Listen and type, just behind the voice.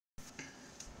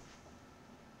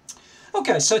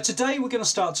Okay, so today we're going to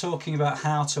start talking about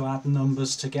how to add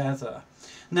numbers together.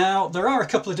 Now, there are a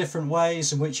couple of different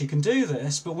ways in which you can do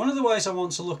this, but one of the ways I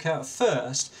want to look at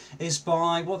first is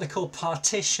by what they call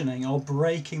partitioning, or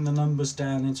breaking the numbers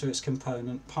down into its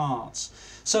component parts.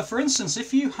 So for instance,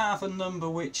 if you have a number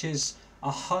which is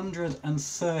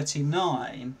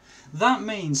 139, that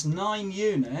means 9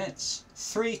 units,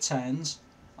 3 tens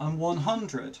and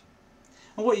 100.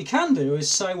 And what you can do is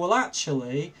say, well,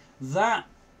 actually that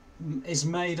is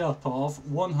made up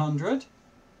of 100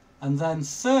 and then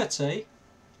 30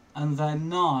 and then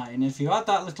 9. If you add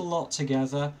that little lot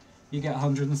together, you get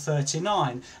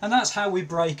 139, and that's how we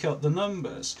break up the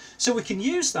numbers. So we can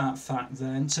use that fact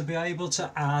then to be able to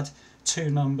add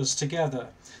two numbers together.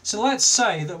 So let's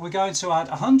say that we're going to add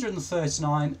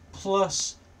 139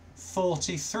 plus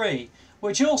 43,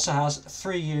 which also has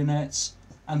 3 units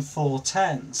and 4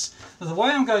 tens. Now, the way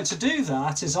I'm going to do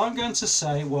that is I'm going to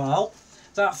say, well,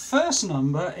 that first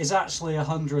number is actually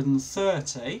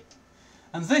 130,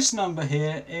 and this number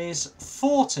here is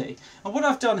 40. And what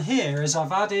I've done here is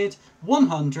I've added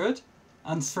 100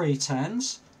 and 3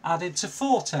 tens added to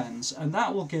 4 tens, and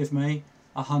that will give me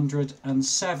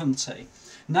 170.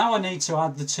 Now I need to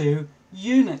add the two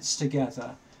units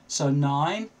together. So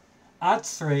 9 add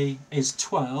 3 is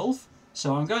 12,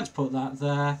 so I'm going to put that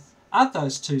there. Add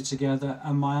those two together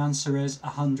and my answer is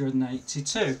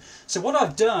 182. So what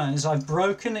I've done is I've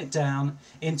broken it down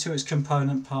into its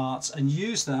component parts and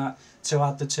used that to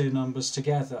add the two numbers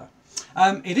together.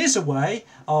 It is a way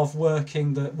of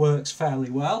working that works fairly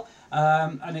well,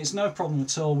 and it's no problem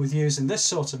at all with using this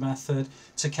sort of method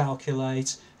to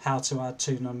calculate how to add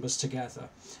two numbers together.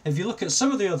 If you look at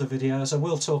some of the other videos, I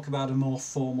will talk about a more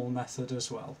formal method as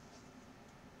well.